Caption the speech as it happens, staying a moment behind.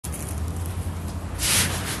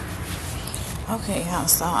Okay, y'all,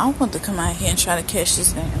 so I want to come out here and try to catch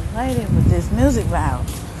this damn lady with this music loud.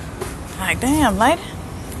 Like, damn, lady.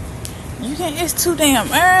 You can't, it's too damn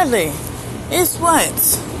early. It's what?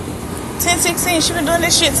 10:16. She been doing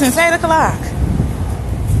this shit since 8 o'clock.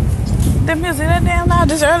 The music that damn loud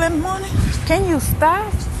this early in the morning? Can you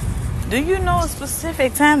stop? Do you know a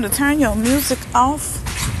specific time to turn your music off?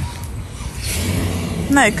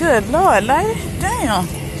 Like, good Lord, lady. Damn.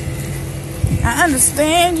 I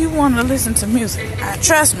understand you want to listen to music.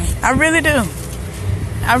 Trust me, I really do.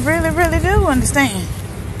 I really, really do understand.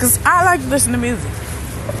 Because I like to listen to music.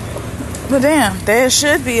 But damn, there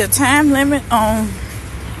should be a time limit on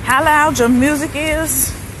how loud your music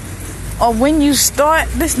is. Or when you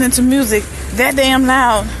start listening to music that damn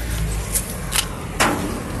loud.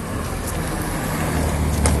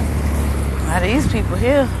 Now these people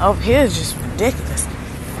here, over here is just ridiculous.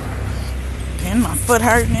 And my foot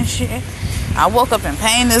hurting and shit. I woke up in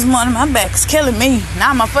pain this morning. My back's killing me.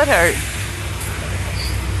 Now my foot hurt.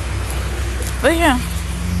 But yeah.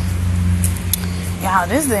 Y'all,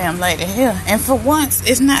 this damn lady here. And for once,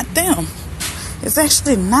 it's not them. It's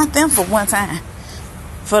actually not them for one time.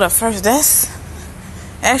 For the first, that's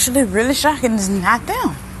actually really shocking. It's not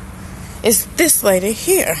them. It's this lady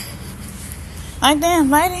here. Like,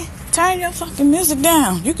 damn, lady, turn your fucking music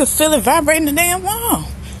down. You can feel it vibrating the damn wall.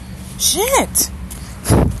 Shit.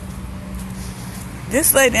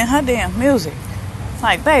 This lady and her damn music.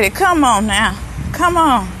 Like, lady, come on now. Come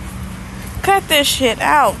on. Cut this shit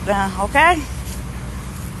out now, okay?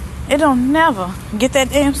 It don't never get that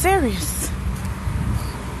damn serious.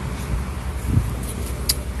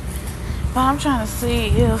 But I'm trying to see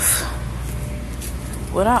if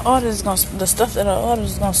what our orders the stuff that our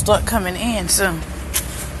orders is gonna start coming in soon.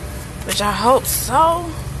 Which I hope so.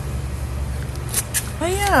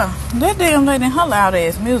 But yeah, that damn lady and her loud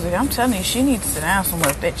ass music, I'm telling you, she needs to sit down somewhere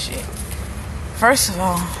with that shit. First of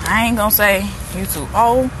all, I ain't gonna say you too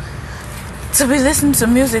old to be listening to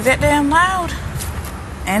music that damn loud.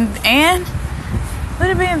 And with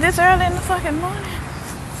it being this early in the fucking morning.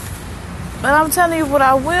 But I'm telling you, what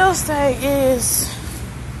I will say is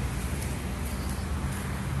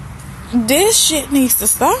this shit needs to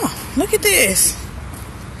stop. Look at this.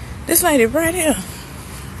 This lady right here.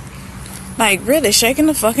 Like, really shaking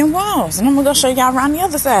the fucking walls. And I'm gonna go show y'all around the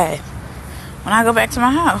other side when I go back to my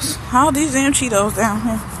house. All these damn Cheetos down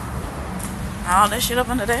here. All that shit up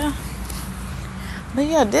under there. But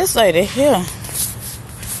yeah, this lady here.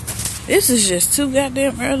 This is just too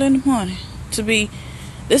goddamn early in the morning to be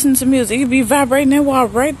listening to music. You be vibrating that wall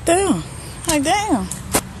right there. Like, damn.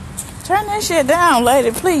 Turn that shit down,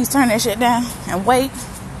 lady. Please turn that shit down. And wait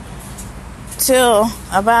till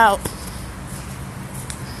about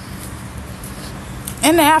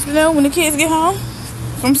in the afternoon when the kids get home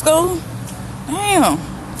from school. Damn.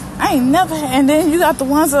 I ain't never had. And then you got the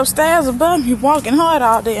ones upstairs above me walking hard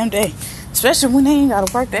all damn day. Especially when they ain't got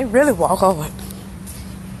to work. They really walk hard.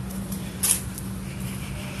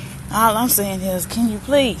 All I'm saying is, can you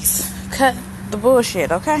please cut the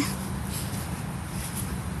bullshit, okay?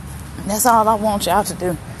 That's all I want y'all to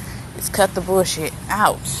do, is cut the bullshit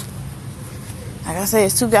out. Like I said,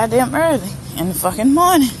 it's too goddamn early in the fucking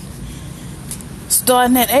morning.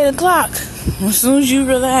 Starting at 8 o'clock. As soon as you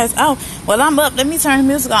realize, oh, well, I'm up, let me turn the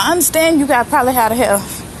music on. I understand you got probably how to have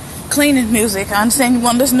cleaning music. I understand you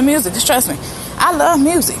want to listen to music. Just trust me. I love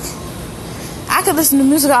music. I could listen to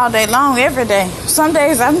music all day long, every day. Some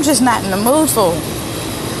days I'm just not in the mood for it.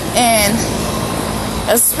 And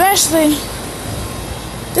especially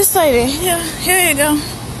this lady here you go.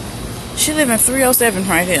 She live in 307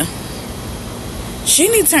 right here. She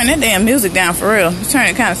need to turn that damn music down for real. Turn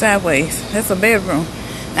it kind of sideways. That's a bedroom.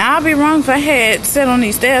 Now, I'll be wrong if I had sat on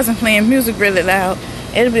these stairs and playing music really loud.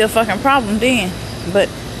 It'll be a fucking problem then. But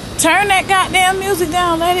turn that goddamn music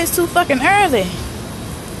down, lady. It's too fucking early.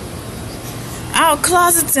 Our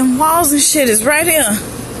closets and walls and shit is right here.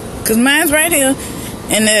 Because mine's right here.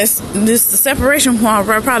 And there's the separation wall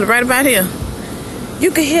probably right about here.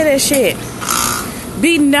 You can hear that shit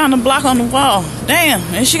beating down the block on the wall. Damn.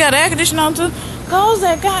 And she got the air conditioner on too. Turn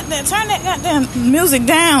that goddamn music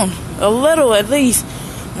down a little at least.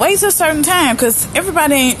 Wait till a certain time, because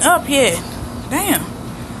everybody ain't up yet. Damn.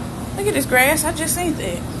 Look at this grass. I just seen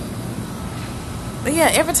that. But yeah,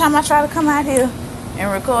 every time I try to come out here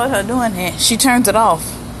and record her doing that, she turns it off.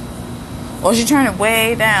 Or she turns it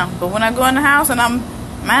way down. But when I go in the house and I'm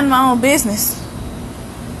minding my own business,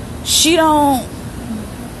 she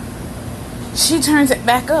turns it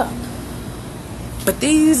back up. But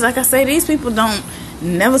these, like I say, these people don't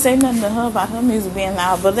never say nothing to her about her music being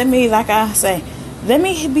loud. But let me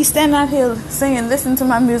be standing out here singing, listening to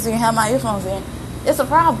my music and have my earphones in. It's a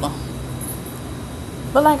problem.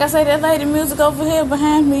 But like I say, that lady music over here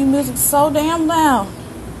behind me, music so damn loud.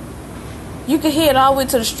 You could hear it all the way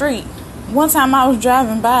to the street. One time I was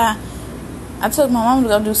driving by, I took my mom to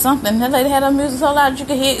go do something. That lady had her music so loud you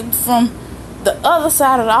could hear it from the other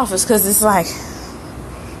side of the office, because it's like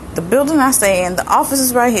the building I stay in, the office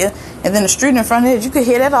is right here, and then the street in front of it, you could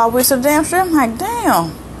hear that all the way to the damn street. I'm like,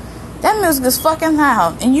 damn, that music is fucking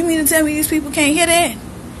loud. And you mean to tell me these people can't hear that?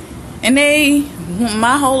 And they want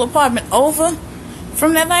my whole apartment over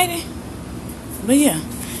from that lady? But yeah,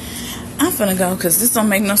 I'm finna go because this don't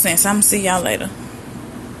make no sense. I'm gonna see y'all later.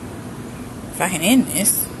 If I can end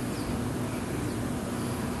this.